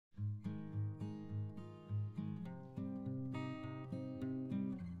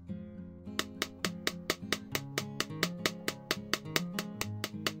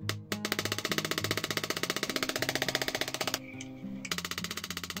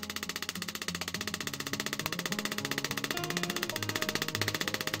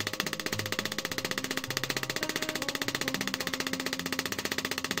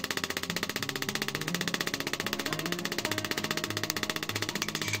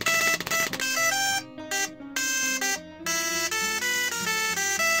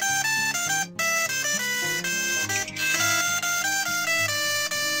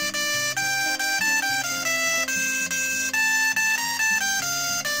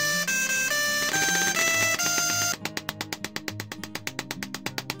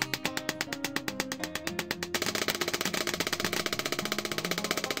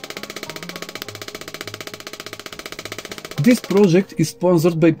This project is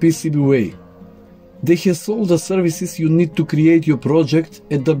sponsored by PCBWay. They have sold the services you need to create your project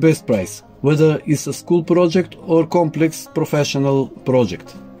at the best price, whether it's a school project or complex professional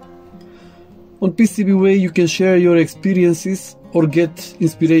project. On PCBWay you can share your experiences or get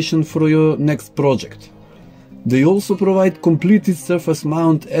inspiration for your next project. They also provide completed surface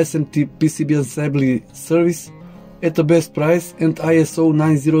mount SMT PCB assembly service at the best price and ISO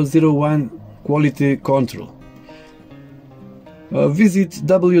 9001 quality control. Visit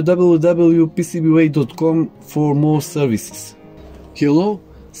www.pcbway.com for more services. Hello,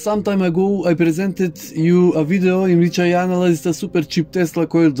 some time ago I presented you a video in which I analyzed a super cheap Tesla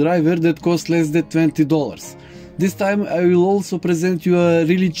coil driver that cost less than $20. This time I will also present you a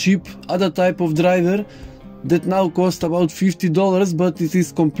really cheap other type of driver that now costs about $50, but it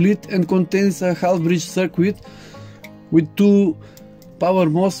is complete and contains a half-bridge circuit with two power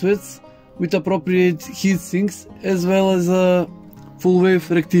MOSFETs with appropriate heat sinks as well as a full wave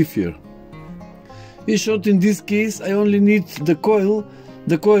rectifier. In short, in this case I only need the coils,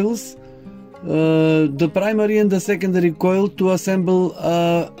 the primary and the secondary coil to assemble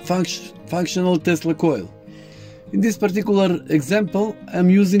a functional Tesla coil. In this particular example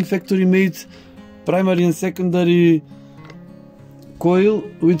I'm using factory made primary and secondary coil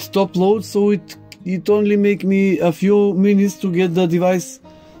with top load, so it only make me a few minutes to get the device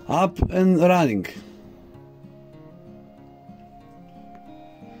up and running.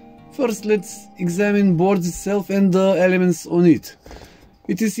 First, let's examine board itself and the elements on it.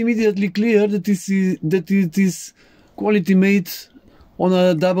 It is immediately clear that it is quality made on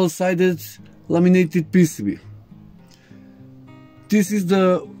a double-sided laminated PCB. This is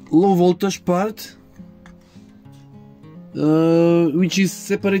the low voltage part, which is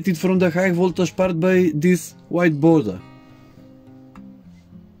separated from the high voltage part by this white border.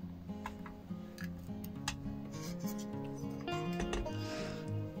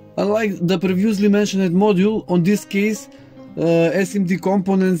 Unlike the previously mentioned module, on this case SMT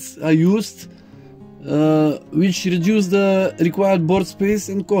components are used, which reduce the required board space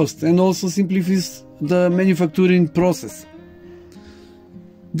and cost, and also simplifies the manufacturing process.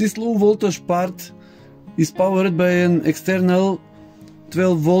 This low voltage part is powered by an external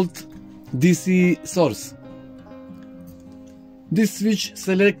 12 volt DC source. This switch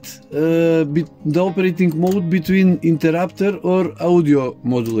selects the operating mode between interrupter or audio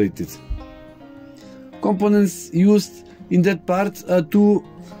modulated. Components used in that part are two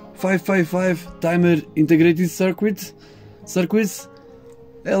 555 timer integrated circuits,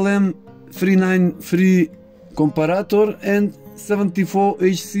 LM393 comparator and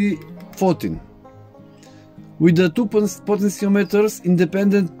 74HC14. With the two potentiometers,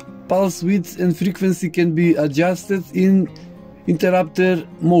 independent pulse width and frequency can be adjusted in interrupter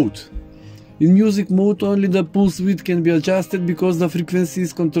mode. In music mode, only the pulse width can be adjusted because the frequency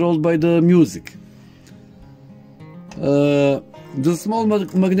is controlled by the music. The small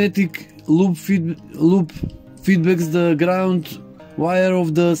magnetic loop feedbacks the ground wire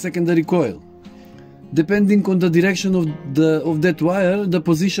of the secondary coil. Depending on the direction of that wire, the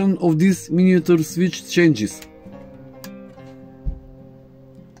position of this miniature switch changes.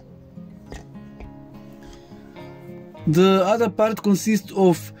 The other part consists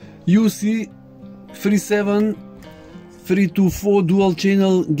of UC37324 dual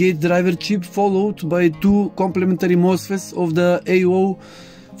channel gate driver chip, followed by two complementary MOSFETs of the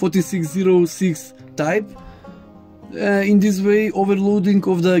AO4606 type. In this way, overloading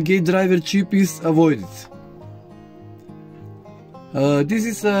of the gate driver chip is avoided. This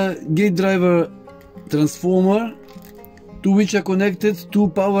is a gate driver transformer to which are connected two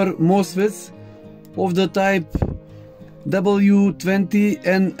power MOSFETs of the type W20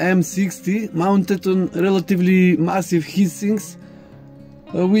 and M60 mounted on relatively massive heatsinks,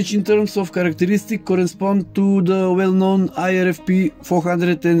 which in terms of characteristic correspond to the well-known IRFP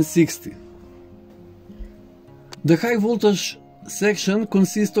 460. The high voltage section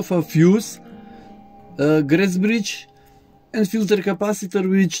consists of a fuse, a grass bridge and filter capacitor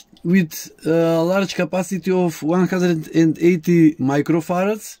with a large capacity of 180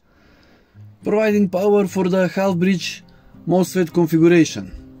 microfarads, providing power for the half-bridge MOSFET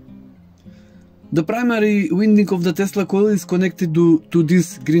configuration. The primary winding of the Tesla coil is connected to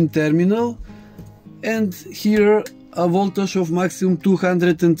this green terminal, and here a voltage of maximum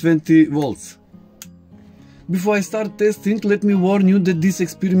 220 volts. Before I start testing, let me warn you that this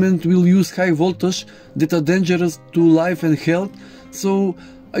experiment will use high voltage that are dangerous to life and health, so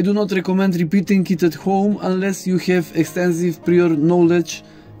I do not recommend repeating it at home unless you have extensive prior knowledge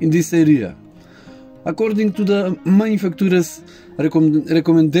in this area. According to the manufacturer's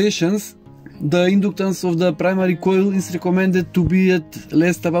recommendations, the inductance of the primary coil is recommended to be at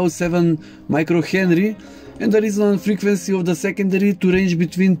least about 7 microhenry, and the resonant frequency of the secondary to range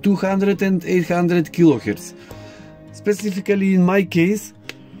between 200 and 800 kilohertz. Specifically in my case,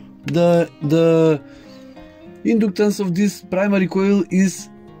 the inductance of this primary coil is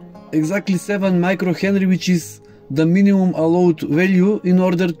exactly 7 microhenry, which is the minimum allowed value in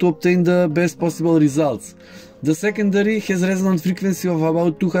order to obtain the best possible results. The secondary has resonant frequency of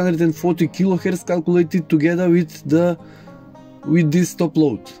about 240 kHz calculated together with this top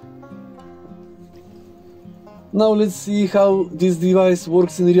load. Now let's see how this device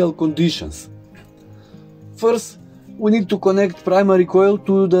works in real conditions. First, we need to connect primary coil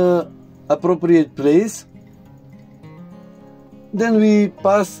to the appropriate place. Then we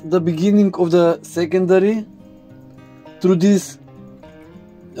pass the beginning of the secondary through this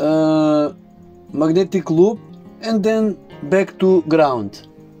magnetic loop and then back to ground.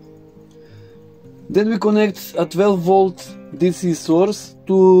 Then we connect a 12 volt DC source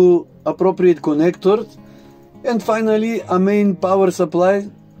to appropriate connector, and finally a main power supply,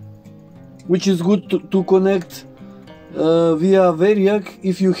 which is good to connect via variac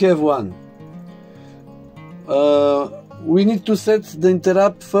if you have one. We need to set the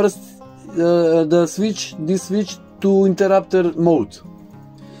interrupt first, this switch to interrupter mode.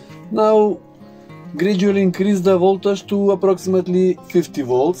 Now gradually increase the voltage to approximately 50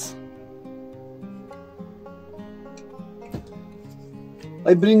 volts.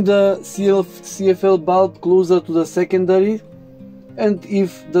 I bring the CFL bulb closer to the secondary, and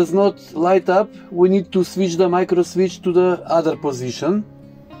if does not light up, we need to switch the micro switch to the other position.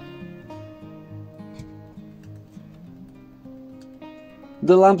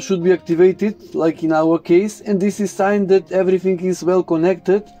 The lamp should be activated, like in our case, and this is sign that everything is well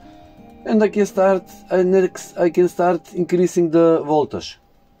connected, and I can start increasing the voltage.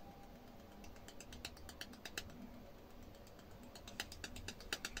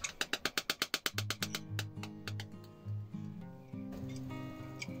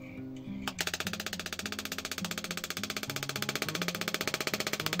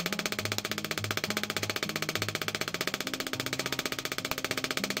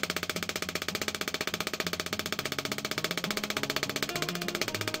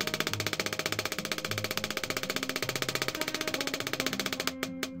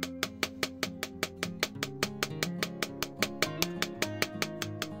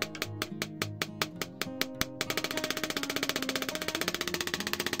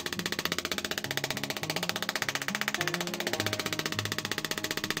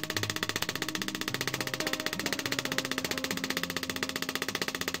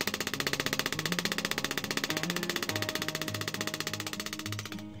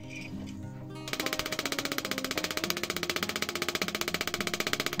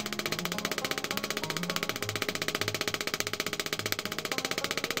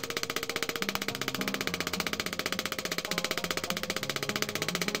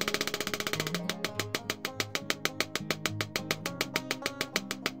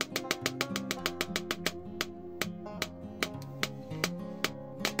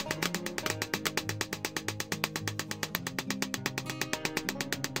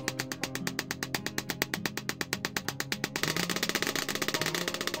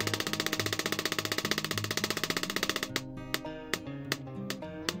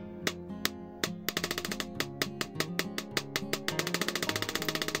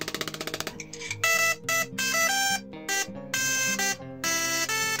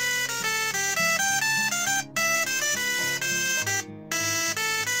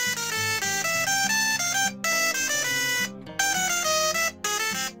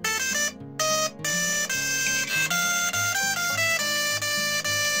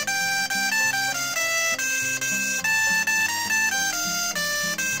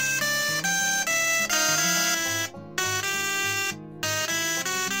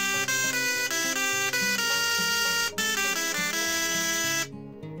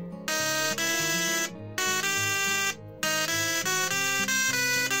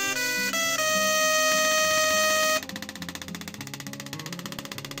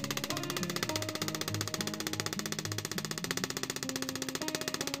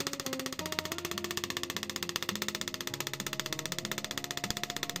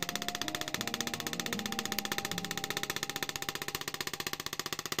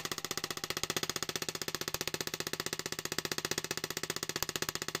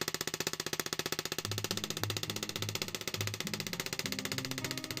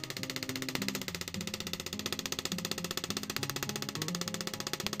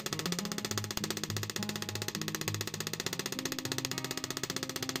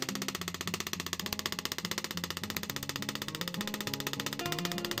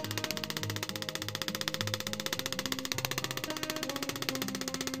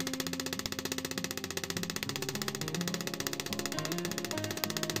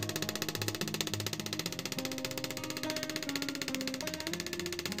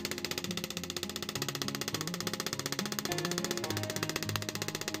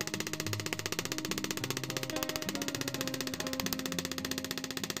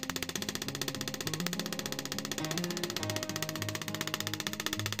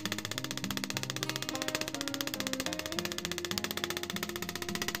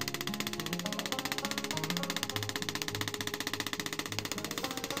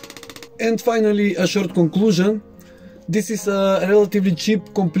 And finally, a short conclusion. This is a relatively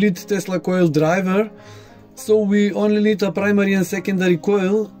cheap, complete Tesla coil driver, so we only need a primary and secondary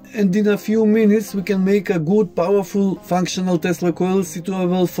coil, and in a few minutes we can make a good, powerful, functional Tesla coil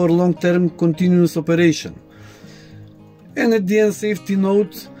suitable for long-term continuous operation. And at the end, safety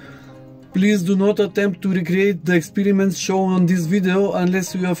note: please do not attempt to recreate the experiments shown on this video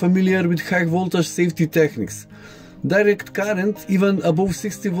unless you are familiar with high voltage safety techniques. Direct current, even above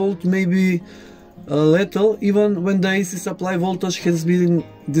 60 volt, may be lethal even when the AC supply voltage has been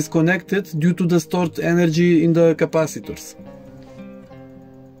disconnected due to the stored energy in the capacitors.